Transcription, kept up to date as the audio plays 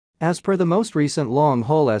As per the most recent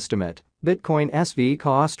long-haul estimate, Bitcoin SV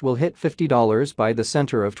cost will hit $50 by the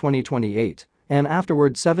center of 2028, and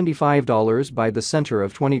afterward $75 by the center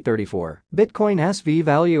of 2034. Bitcoin SV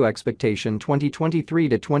value expectation 2023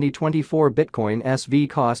 to 2024. Bitcoin SV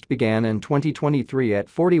cost began in 2023 at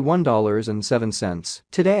 $41.07.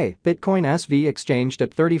 Today, Bitcoin SV exchanged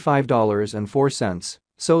at $35.04.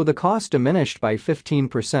 So the cost diminished by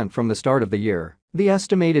 15% from the start of the year. The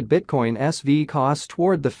estimated Bitcoin SV cost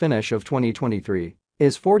toward the finish of 2023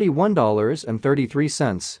 is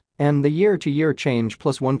 $41.33, and the year-to-year change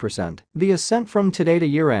plus 1%. The ascent from today to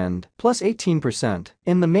year-end plus 18%.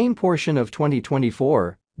 In the main portion of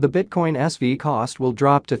 2024, the Bitcoin SV cost will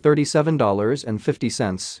drop to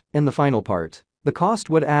 $37.50. In the final part, the cost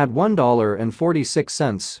would add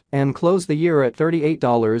 $1.46 and close the year at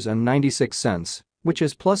 $38.96. Which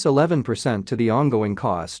is plus 11% to the ongoing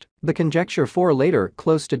cost. The conjecture for later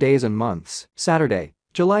close to days and months. Saturday,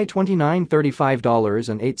 July 29,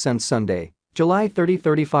 $35.08. Sunday, July 30,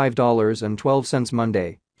 $35.12.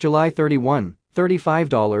 Monday, July 31,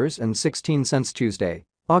 $35.16. Tuesday,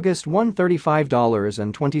 August 1,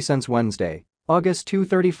 $35.20. Wednesday, August 2,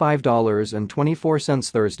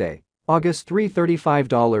 $35.24. Thursday, August 3,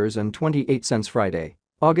 $35.28. Friday,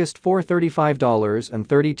 August 4,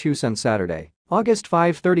 $35.32. Saturday, August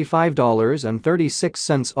 5,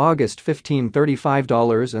 $35.36. August 15,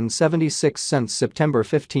 $35.76. September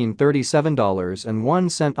 15,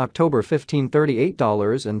 $37.01. October 15,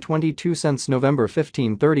 $38.22. November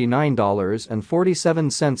 15,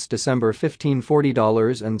 $39.47. December 15,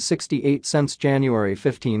 $40.68. January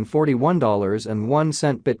 15,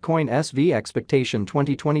 $41.01. Bitcoin SV expectation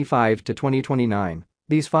 2025 to 2029.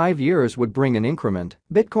 These 5 years would bring an increment.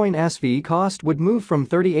 Bitcoin SV cost would move from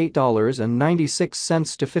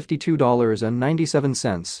 $38.96 to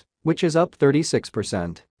 $52.97, which is up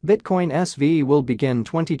 36%. Bitcoin SV will begin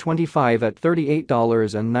 2025 at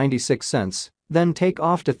 $38.96, then take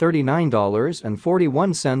off to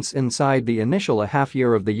 $39.41 inside the initial half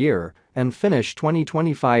year of the year, and finish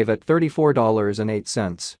 2025 at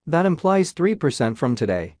 $34.08. That implies 3% from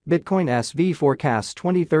today. Bitcoin SV forecasts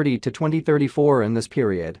 2030 to 2034. In this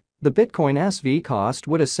period, the Bitcoin SV cost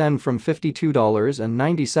would ascend from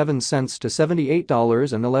 $52.97 to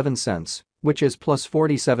 $78.11, which is plus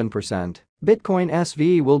 47%. Bitcoin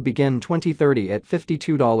SV will begin 2030 at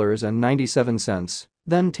 $52.97.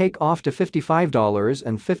 Then take off to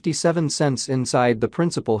 $55.57 inside the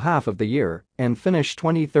principal half of the year, and finish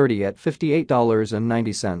 2030 at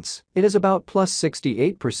 $58.90. It is about plus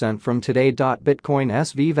 68% from today. Bitcoin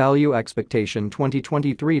SV value expectation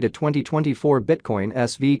 2023 to 2024. Bitcoin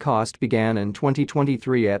SV cost began in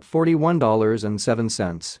 2023 at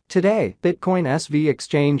 $41.07. Today, Bitcoin SV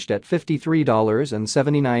exchanged at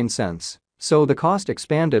 $53.79. So the cost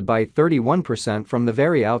expanded by 31% from the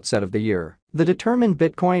very outset of the year. The determined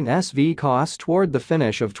Bitcoin SV cost toward the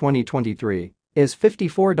finish of 2023 is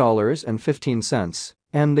 $54.15,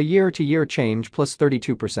 and the year-to-year change plus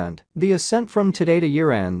 32%. The ascent from today to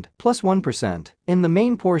year-end plus 1%. In the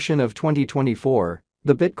main portion of 2024,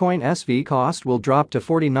 the Bitcoin SV cost will drop to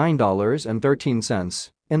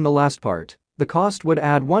 $49.13. In the last part, the cost would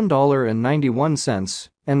add $1.91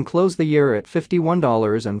 and close the year at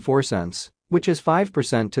 $51.04. Which is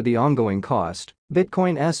 5% to the ongoing cost.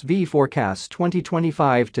 Bitcoin SV forecasts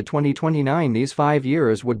 2025 to 2029. These 5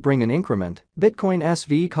 years would bring an increment. Bitcoin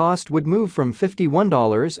SV cost would move from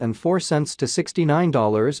 $51.04 to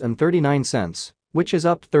 $69.39, which is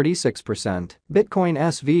up 36%. Bitcoin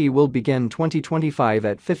SV will begin 2025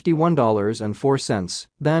 at $51.04,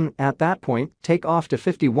 then, at that point, take off to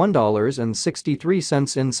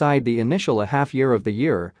 $51.63 inside the initial half year of the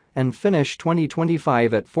year, and finish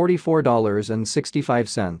 2025 at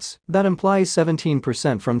 $44.65. That implies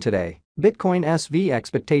 17% from today. Bitcoin SV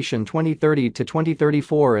expectation 2030 to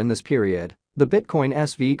 2034. In this period, the Bitcoin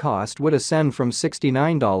SV cost would ascend from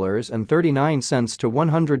 $69.39 to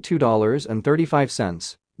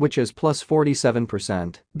 $102.35, which is plus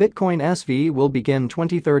 47%. Bitcoin SV will begin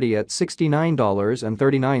 2030 at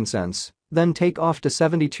 $69.39, then take off to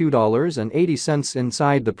 $72.80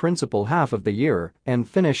 inside the principal half of the year, and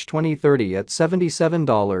finish 2030 at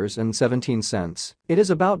 $77.17. It is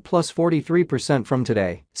about plus 43% from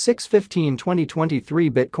today. 6/15/2023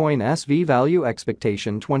 Bitcoin SV value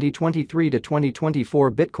expectation 2023 to 2024.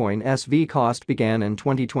 Bitcoin SV cost began in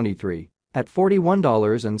 2023 at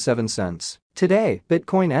 $41.07. Today,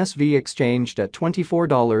 Bitcoin SV exchanged at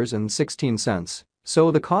 $24.16.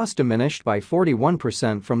 So the cost diminished by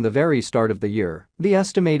 41% from the very start of the year. The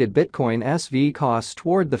estimated Bitcoin SV cost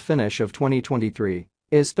toward the finish of 2023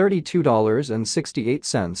 is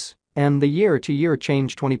 $32.68, and the year-to-year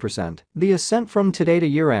change 20%. The ascent from today to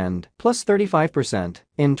year-end, plus 35%.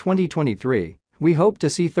 In 2023, we hope to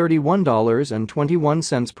see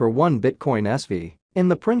 $31.21 per 1 Bitcoin SV. In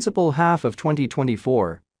the principal half of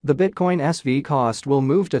 2024, the Bitcoin SV cost will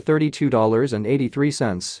move to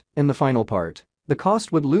 $32.83. In the final part, the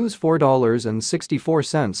cost would lose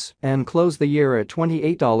 $4.64 and close the year at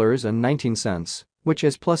 $28.19, which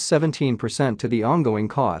is plus 17% to the ongoing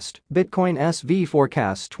cost. Bitcoin SV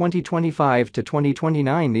forecasts 2025 to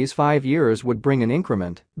 2029. These 5 years would bring an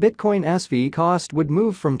increment. Bitcoin SV cost would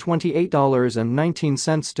move from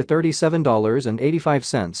 $28.19 to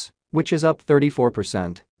 $37.85, which is up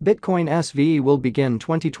 34%. Bitcoin SV will begin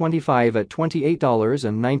 2025 at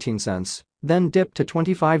 $28.19, then dip to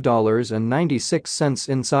 $25.96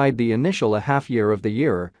 inside the initial half year of the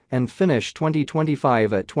year, and finish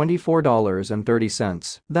 2025 at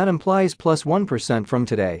 $24.30. That implies plus 1% from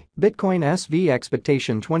today. Bitcoin SV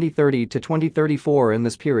expectation 2030 to 2034. In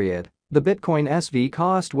this period, the Bitcoin SV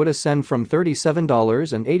cost would ascend from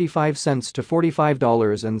 $37.85 to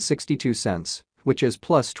 $45.62, which is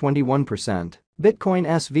plus 21%. Bitcoin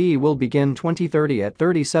SV will begin 2030 at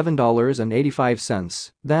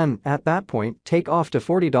 $37.85, then, at that point, take off to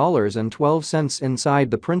 $40.12 inside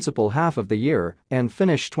the principal half of the year, and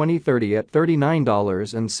finish 2030 at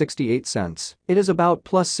 $39.68. It is about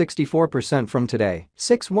plus 64% from today.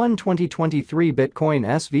 6/1/2023 Bitcoin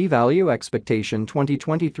SV value expectation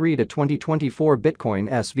 2023 to 2024 Bitcoin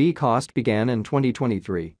SV cost began in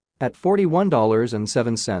 2023 at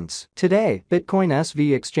 $41.07. Today, Bitcoin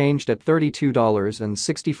SV exchanged at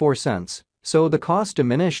 $32.64, so the cost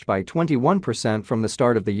diminished by 21% from the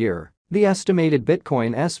start of the year. The estimated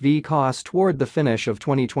Bitcoin SV cost toward the finish of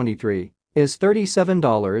 2023 is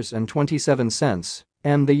 $37.27,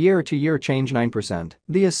 and the year-to-year change 9%.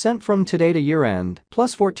 The ascent from today to year-end,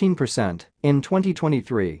 plus 14%. In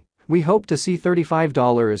 2023, we hope to see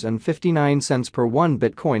 $35.59 per 1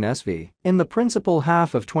 Bitcoin SV. In the principal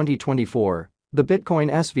half of 2024, the Bitcoin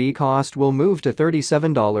SV cost will move to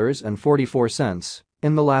 $37.44.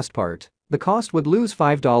 In the last part, the cost would lose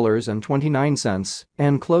 $5.29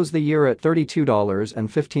 and close the year at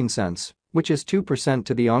 $32.15, which is 2%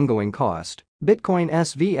 to the ongoing cost. Bitcoin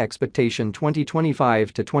SV expectation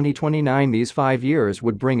 2025 to 2029. These 5 years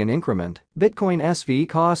would bring an increment. Bitcoin SV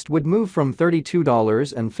cost would move from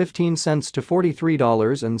 $32.15 to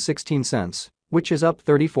 $43.16, which is up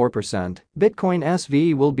 34%. Bitcoin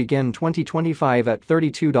SV will begin 2025 at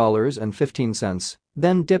 $32.15,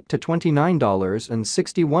 then dip to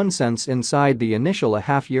 $29.61 inside the initial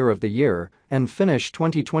half year of the year, and finish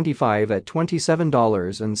 2025 at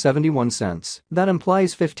 $27.71. That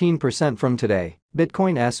implies 15% from today.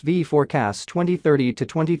 Bitcoin SV forecasts 2030 to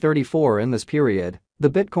 2034. In this period, the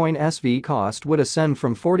Bitcoin SV cost would ascend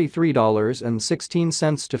from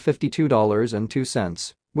 $43.16 to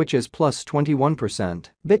 $52.02, which is plus 21%.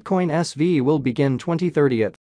 Bitcoin SV will begin 2030 at